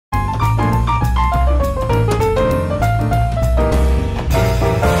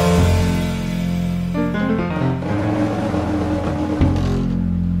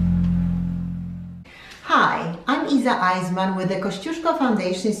Heisman with the Kosciuszko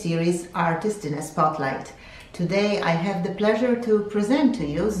Foundation series Artist in a Spotlight. Today I have the pleasure to present to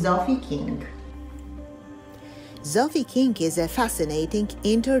you Zofie King. Zofie King is a fascinating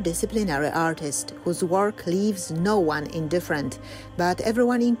interdisciplinary artist whose work leaves no one indifferent, but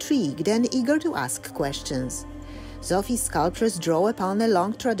everyone intrigued and eager to ask questions. Zofie's sculptures draw upon a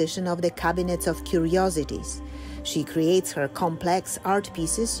long tradition of the cabinets of curiosities. She creates her complex art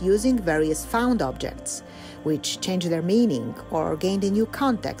pieces using various found objects, which change their meaning or gain a new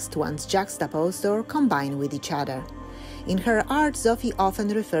context once juxtaposed or combined with each other. In her art, Zofie often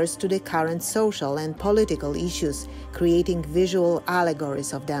refers to the current social and political issues, creating visual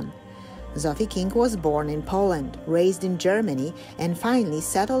allegories of them. Zofie King was born in Poland, raised in Germany, and finally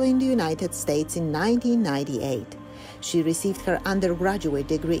settled in the United States in 1998. She received her undergraduate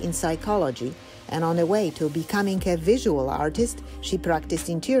degree in psychology, and on the way to becoming a visual artist, she practiced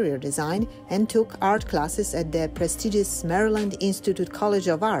interior design and took art classes at the prestigious Maryland Institute College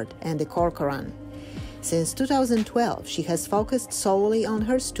of Art and the Corcoran. Since 2012, she has focused solely on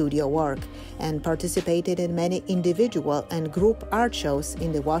her studio work and participated in many individual and group art shows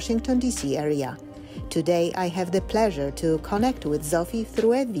in the Washington, D.C. area. Today, I have the pleasure to connect with Zofie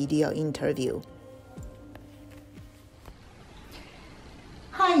through a video interview.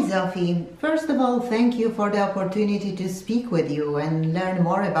 Hi Zofie, first of all, thank you for the opportunity to speak with you and learn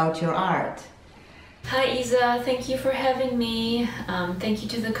more about your art. Hi Isa, thank you for having me. Thank you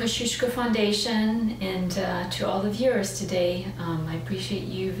to the Kosciuszko Foundation and to all the viewers today. I appreciate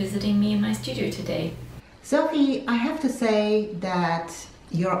you visiting me in my studio today. Zofie, I have to say that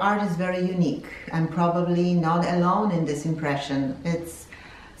your art is very unique. I'm probably not alone in this impression. It's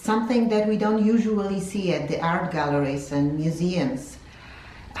something that we don't usually see at the art galleries and museums.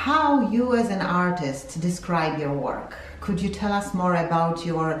 How you as an artist describe your work? Could you tell us more about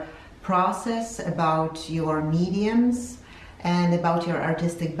your process, about your mediums, and about your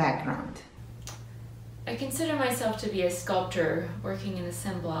artistic background? I consider myself to be a sculptor working in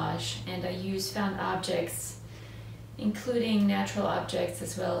assemblage, and I use found objects, including natural objects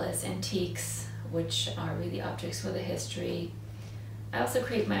as well as antiques, which are really objects with a history. I also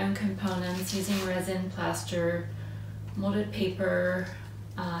create my own components using resin, plaster, molded paper.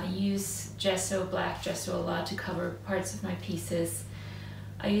 I use gesso, black gesso a lot to cover parts of my pieces.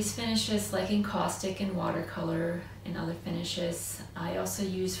 I use finishes like encaustic and watercolor and other finishes. I also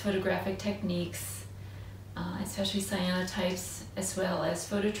use photographic techniques, especially cyanotypes, as well as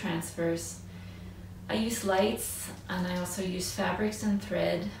photo transfers. I use lights, and I also use fabrics and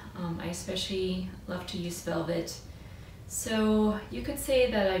thread. I especially love to use velvet. So you could say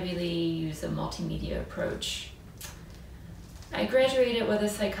that I really use a multimedia approach. I graduated with a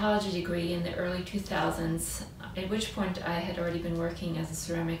psychology degree in the early 2000s, at which point I had already been working as a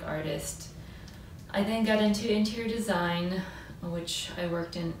ceramic artist. I then got into interior design, which I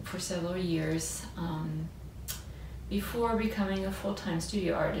worked in for several years, before becoming a full-time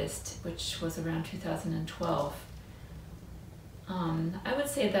studio artist, which was around 2012. I would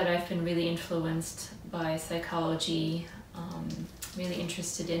say that I've been really influenced by psychology, really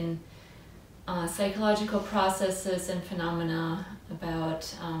interested in psychological processes and phenomena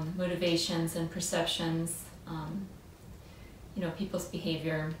about motivations and perceptions, people's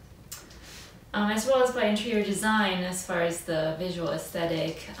behavior, as well as by interior design. As far as the visual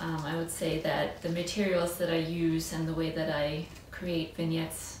aesthetic, I would say that the materials that I use and the way that I create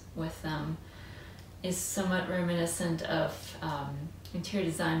vignettes with them is somewhat reminiscent of interior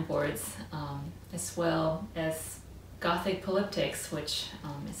design boards, as well as Gothic polyptychs, which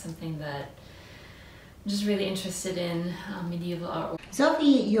is something that I'm just really interested in, medieval art.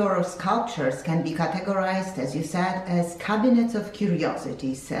 Zofie, your sculptures can be categorized, as you said, as cabinets of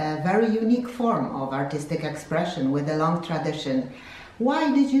curiosities, a very unique form of artistic expression with a long tradition.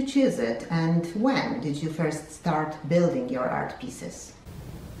 Why did you choose it, and when did you first start building your art pieces?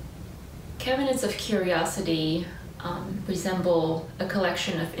 Cabinets of curiosity resemble a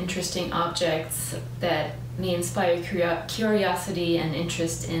collection of interesting objects that may inspire curiosity and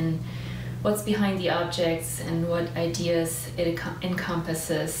interest in what's behind the objects and what ideas it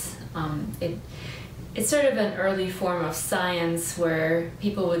encompasses. It's sort of an early form of science where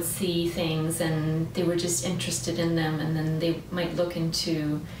people would see things and they were just interested in them, and then they might look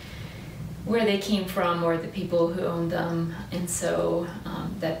into where they came from or the people who owned them, and so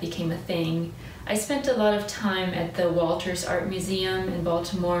that became a thing. I spent a lot of time at the Walters Art Museum in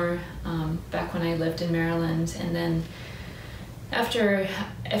Baltimore back when I lived in Maryland, and then after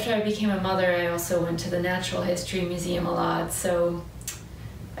I became a mother, I also went to the Natural History Museum a lot. So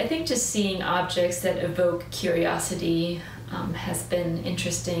I think just seeing objects that evoke curiosity has been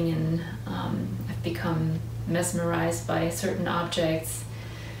interesting, and I've become mesmerized by certain objects.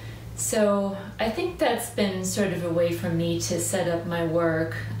 So I think that's been sort of a way for me to set up my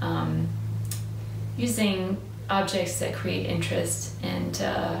work, using objects that create interest and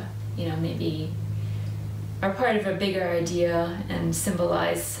maybe are part of a bigger idea and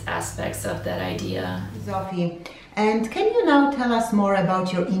symbolize aspects of that idea. Zofie, and can you now tell us more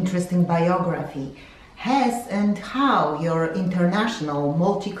about your interesting biography? Has and how your international,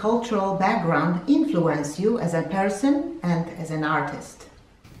 multicultural background influenced you as a person and as an artist?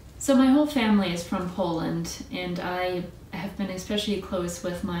 So my whole family is from Poland, and I have been especially close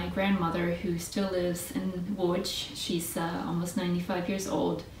with my grandmother, who still lives in Łódź. She's almost 95 years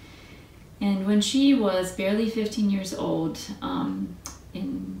old. And when she was barely 15 years old,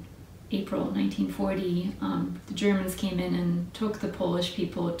 in April 1940, the Germans came in and took the Polish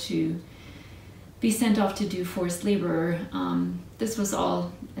people to be sent off to do forced labor. This was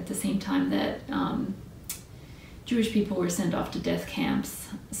all at the same time that Jewish people were sent off to death camps.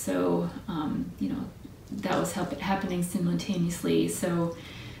 So, that was happening simultaneously. So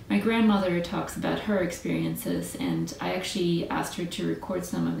my grandmother talks about her experiences, and I actually asked her to record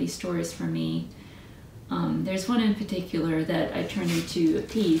some of these stories for me. There's one in particular that I turned into a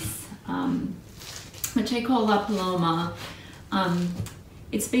piece, which I call La Paloma.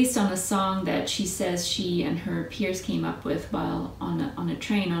 It's based on a song that she says she and her peers came up with while on a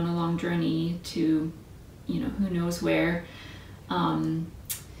train on a long journey to, who knows where.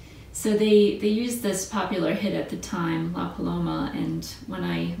 So they used this popular hit at the time, La Paloma, and when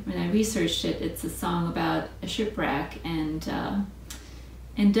I researched it, it's a song about a shipwreck and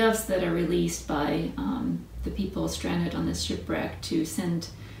doves that are released by the people stranded on this shipwreck to send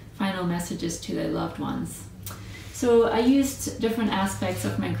final messages to their loved ones. So I used different aspects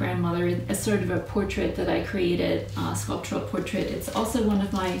of my grandmother as sort of a portrait that I created, a sculptural portrait. It's also one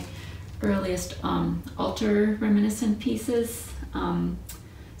of my earliest altar reminiscent pieces.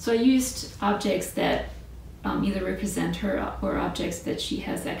 So I used objects that either represent her or objects that she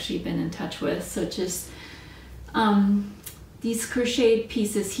has actually been in touch with, such as these crocheted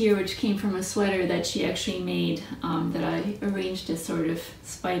pieces here, which came from a sweater that she actually made, that I arranged as sort of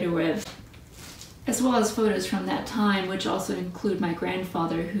spider web, as well as photos from that time, which also include my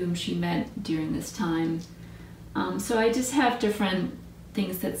grandfather, whom she met during this time. So I just have different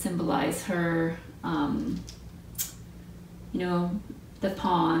things that symbolize her, the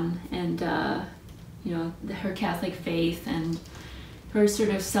pawn, and her Catholic faith, and her sort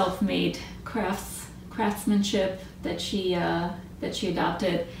of self-made craftsmanship that she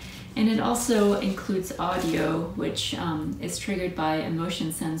adopted. And it also includes audio, which is triggered by a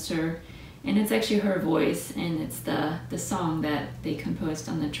motion sensor, and it's actually her voice, and it's the song that they composed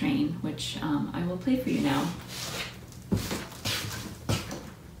on the train, which I will play for you now.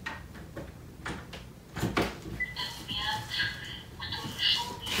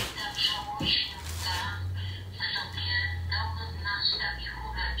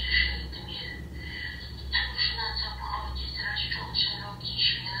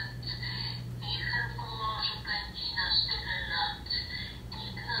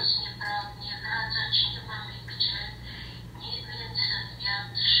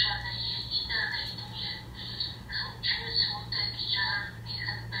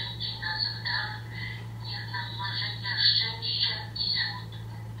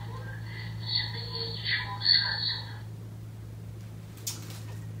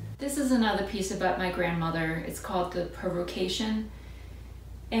 This is another piece about my grandmother. It's called The Provocation.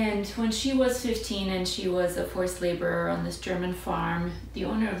 And when she was 15 and she was a forced laborer on this German farm, the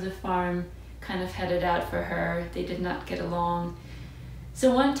owner of the farm kind of had it out for her. They did not get along.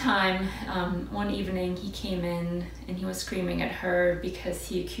 So one time, one evening, he came in and he was screaming at her because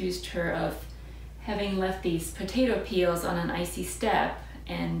he accused her of having left these potato peels on an icy step.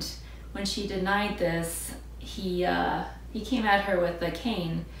 And when she denied this, he came at her with a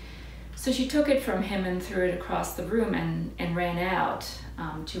cane. So she took it from him and threw it across the room and ran out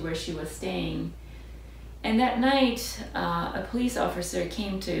to where she was staying. And that night, a police officer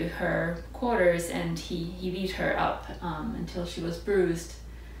came to her quarters and he beat her up until she was bruised.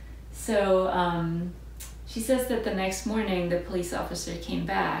 So she says that the next morning the police officer came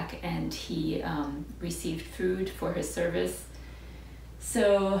back and he received food for his service.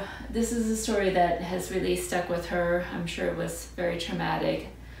 So this is a story that has really stuck with her. I'm sure it was very traumatic.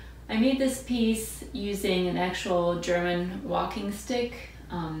 I made this piece using an actual German walking stick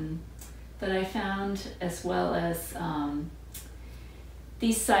that I found, as well as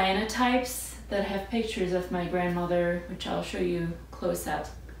these cyanotypes that have pictures of my grandmother, which I'll show you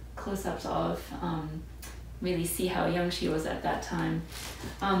close-ups of. really see how young she was at that time.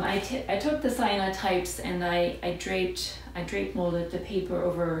 I took the cyanotypes and I drape molded the paper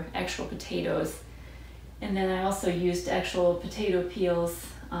over actual potatoes, and then I also used actual potato peels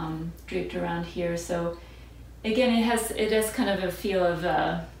draped around here. So again, it has kind of a feel of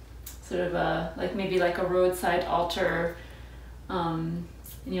sort of maybe like a roadside altar.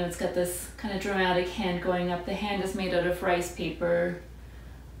 You know, it's got this kind of dramatic hand going up. The hand is made out of rice paper.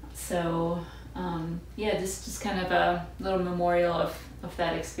 So yeah, just kind of a little memorial of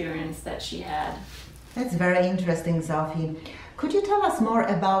that experience that she had. That's very interesting, Zofie. Could you tell us more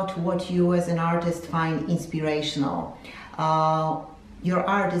about what you as an artist find inspirational? Your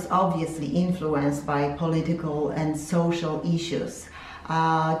art is obviously influenced by political and social issues.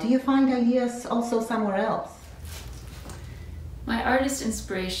 Do you find ideas also somewhere else? My artist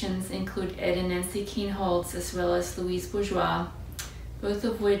inspirations include Ed and Nancy Kienholz as well as Louise Bourgeois, both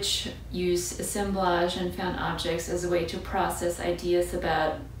of which use assemblage and found objects as a way to process ideas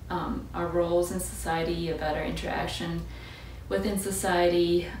about our roles in society, about our interaction within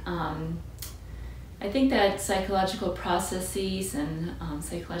society. I think that psychological processes and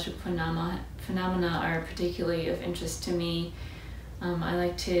psychological phenomena are particularly of interest to me. I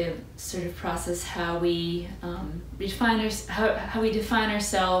like to sort of process how we define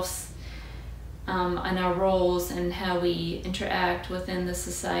ourselves and our roles and how we interact within the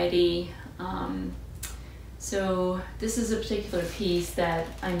society. So this is a particular piece that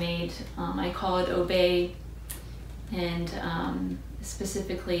I made. I call it Obey, and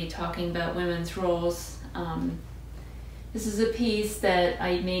specifically talking about women's roles. This is a piece that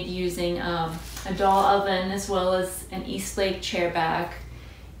I made using a doll oven as well as an Eastlake chair back,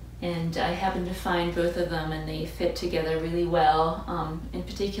 and I happened to find both of them and they fit together really well, in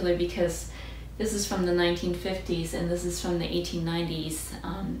particular because this is from the 1950s and this is from the 1890s,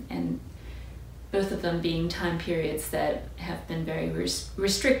 and both of them being time periods that have been very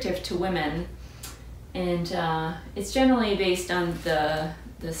restrictive to women. And it's generally based on the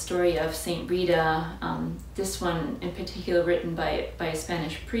story of Saint Rita, this one in particular written by a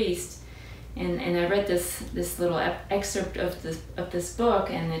Spanish priest. And I read this little excerpt of this book,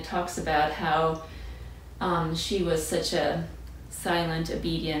 and it talks about how she was such a silent,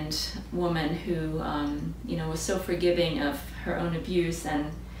 obedient woman who was so forgiving of her own abuse,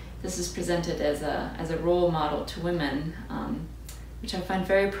 and this is presented as a role model to women, which I find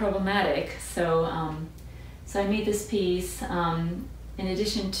very problematic. So I made this piece. In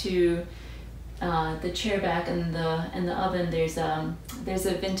addition to the chair back and the oven, there's a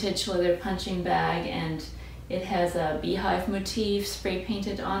vintage leather punching bag, and it has a beehive motif spray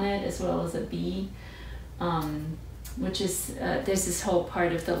painted on it as well as a bee, which is there's this whole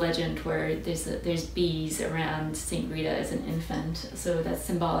part of the legend where there's bees around Saint Rita as an infant, so that's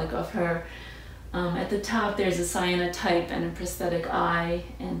symbolic of her. At the top there's a cyanotype and a prosthetic eye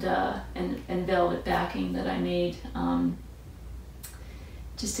and velvet backing that I made.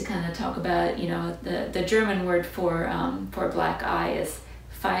 Just to kind of talk about, the German word for black eye is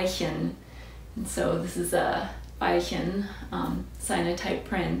Veilchen, and so this is a Veilchen cyanotype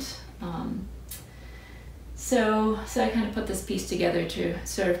print. So I kind of put this piece together to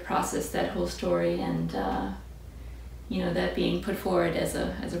sort of process that whole story, and that being put forward as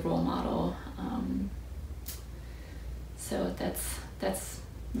a role model. So that's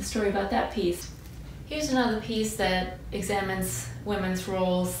the story about that piece. Here's another piece that examines women's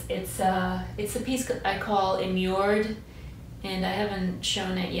roles. It's a piece I call Immured, and I haven't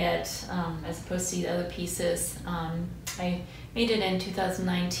shown it yet, as opposed to the other pieces. I made it in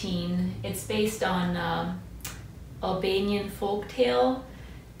 2019. It's based on Albanian folktale,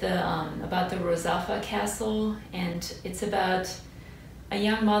 about the Rozafa castle, and it's about a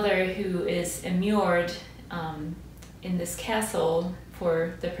young mother who is immured in this castle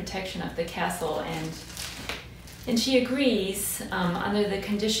for the protection of the castle, and she agrees under the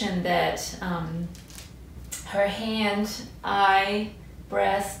condition that her hand, eye,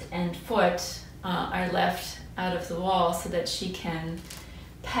 breast, and foot are left out of the wall so that she can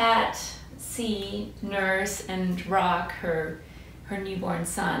pat, see, nurse, and rock her newborn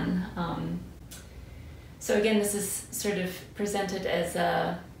son. So again, this is sort of presented as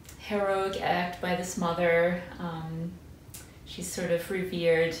a heroic act by this mother. She's sort of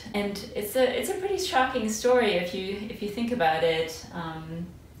revered, and it's a pretty shocking story if you think about it.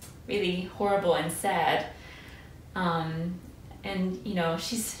 Really horrible and sad. And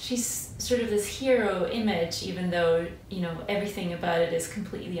she's sort of this hero image, even though everything about it is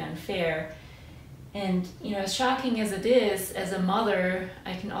completely unfair. And as shocking as it is, as a mother,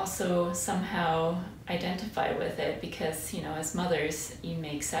 I can also somehow identify with it, because as mothers, you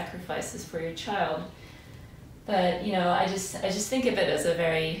make sacrifices for your child. But you know, I just think of it as a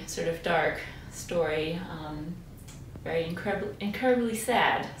very sort of dark story, very incredibly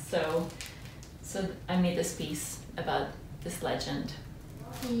sad. So I made this piece about this legend.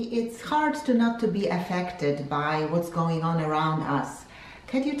 It's hard not to be affected by what's going on around us.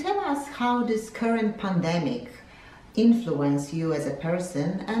 Can you tell us how this current pandemic influenced you as a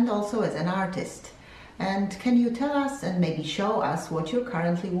person and also as an artist? And can you tell us and maybe show us what you're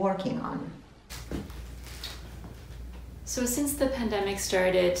currently working on? So since the pandemic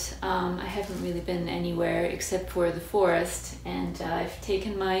started, I haven't really been anywhere except for the forest, and I've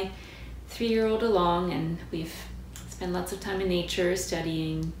taken my 3-year-old along, and we've spent lots of time in nature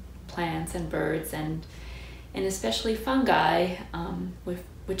studying plants and birds and especially fungi,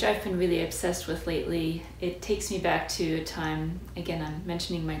 which I've been really obsessed with lately. It takes me back to a time, again, I'm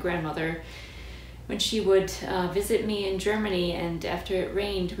mentioning my grandmother, when she would visit me in Germany, and after it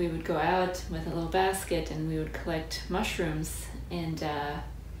rained we would go out with a little basket and we would collect mushrooms. And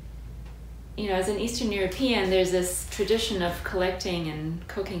you know, as an Eastern European, there's this tradition of collecting and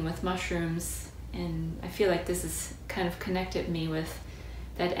cooking with mushrooms, and I feel like this has kind of connected me with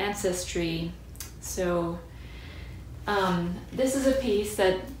that ancestry. So this is a piece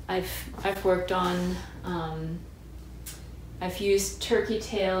that I've worked on. I've used turkey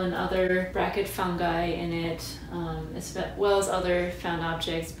tail and other bracket fungi in it, as well as other found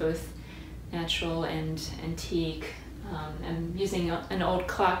objects, both natural and antique. I'm using an old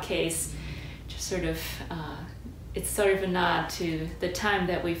clock case to sort of, it's sort of a nod to the time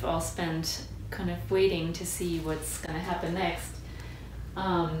that we've all spent kind of waiting to see what's going to happen next.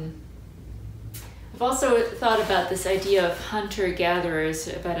 I've also thought about this idea of hunter-gatherers,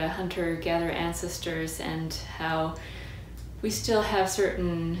 about a hunter-gatherer ancestors, and how we still have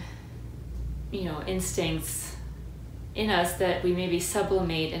certain, you know, instincts in us that we maybe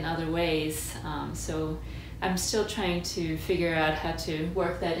sublimate in other ways. So I'm still trying to figure out how to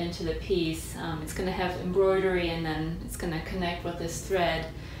work that into the piece. It's going to have embroidery, and then it's going to connect with this thread.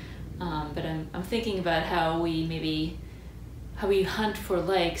 But I'm thinking about how we hunt for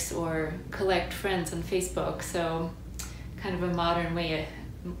likes or collect friends on Facebook. So kind of a modern way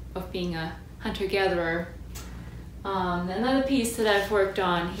of being a hunter-gatherer. Another piece that I've worked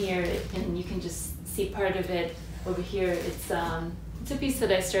on here, and you can just see part of it over here, it's a piece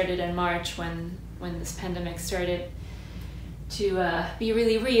that I started in March when this pandemic started to be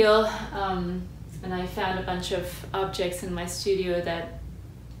really real, and I found a bunch of objects in my studio that,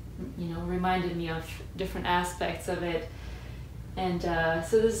 you know, reminded me of different aspects of it. And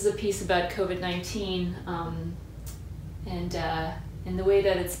so this is a piece about COVID-19, and the way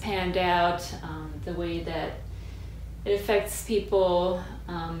that it's panned out, the way that it affects people,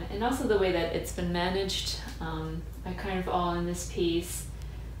 and also the way that it's been managed, are kind of all in this piece.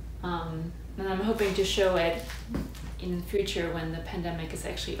 And I'm hoping to show it in the future when the pandemic is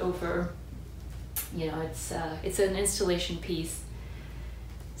actually over. You know, it's an installation piece.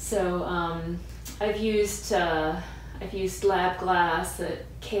 So I've used lab glass, a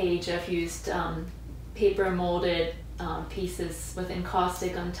cage. I've used paper molded pieces with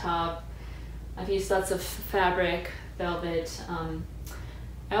encaustic on top. I've used lots of fabric, velvet.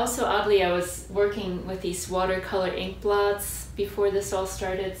 I also, oddly, I was working with these watercolor ink blots before this all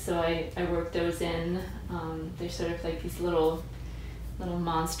started, so I worked those in. They're sort of like these little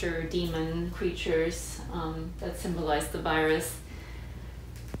monster demon creatures that symbolize the virus.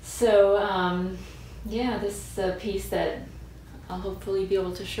 So yeah, this is a piece that I'll hopefully be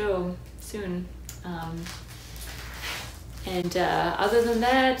able to show soon. And other than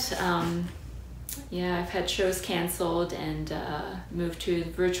that, yeah, I've had shows canceled and moved to the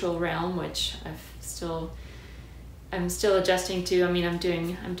virtual realm, which I'm still adjusting to. I mean, I'm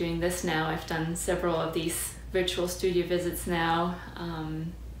doing this now. I've done several of these virtual studio visits now.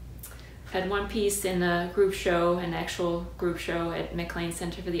 Had one piece in a group show, an actual group show at McLean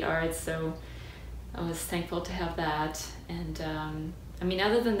Center for the Arts, so I was thankful to have that. And I mean,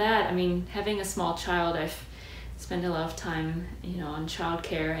 other than that, I mean, having a small child, I've spent a lot of time, you know, on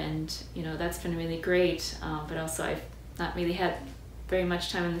childcare, and you know, that's been really great. But also, I've not really had very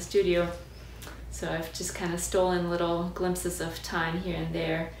much time in the studio, so I've just kind of stolen little glimpses of time here and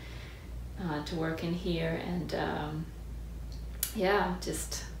there to work in here, and yeah,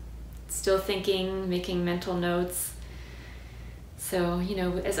 just still thinking, making mental notes. So, you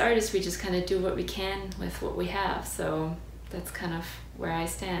know, as artists, we just kind of do what we can with what we have. So that's kind of where I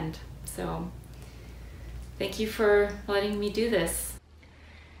stand. So thank you for letting me do this.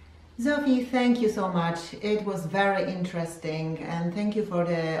 Zofie, thank you so much. It was very interesting, and thank you for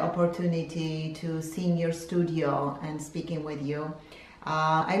the opportunity to see in your studio and speaking with you.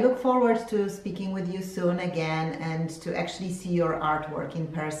 I look forward to speaking with you soon again and to actually see your artwork in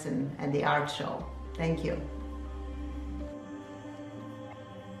person at the art show. Thank you.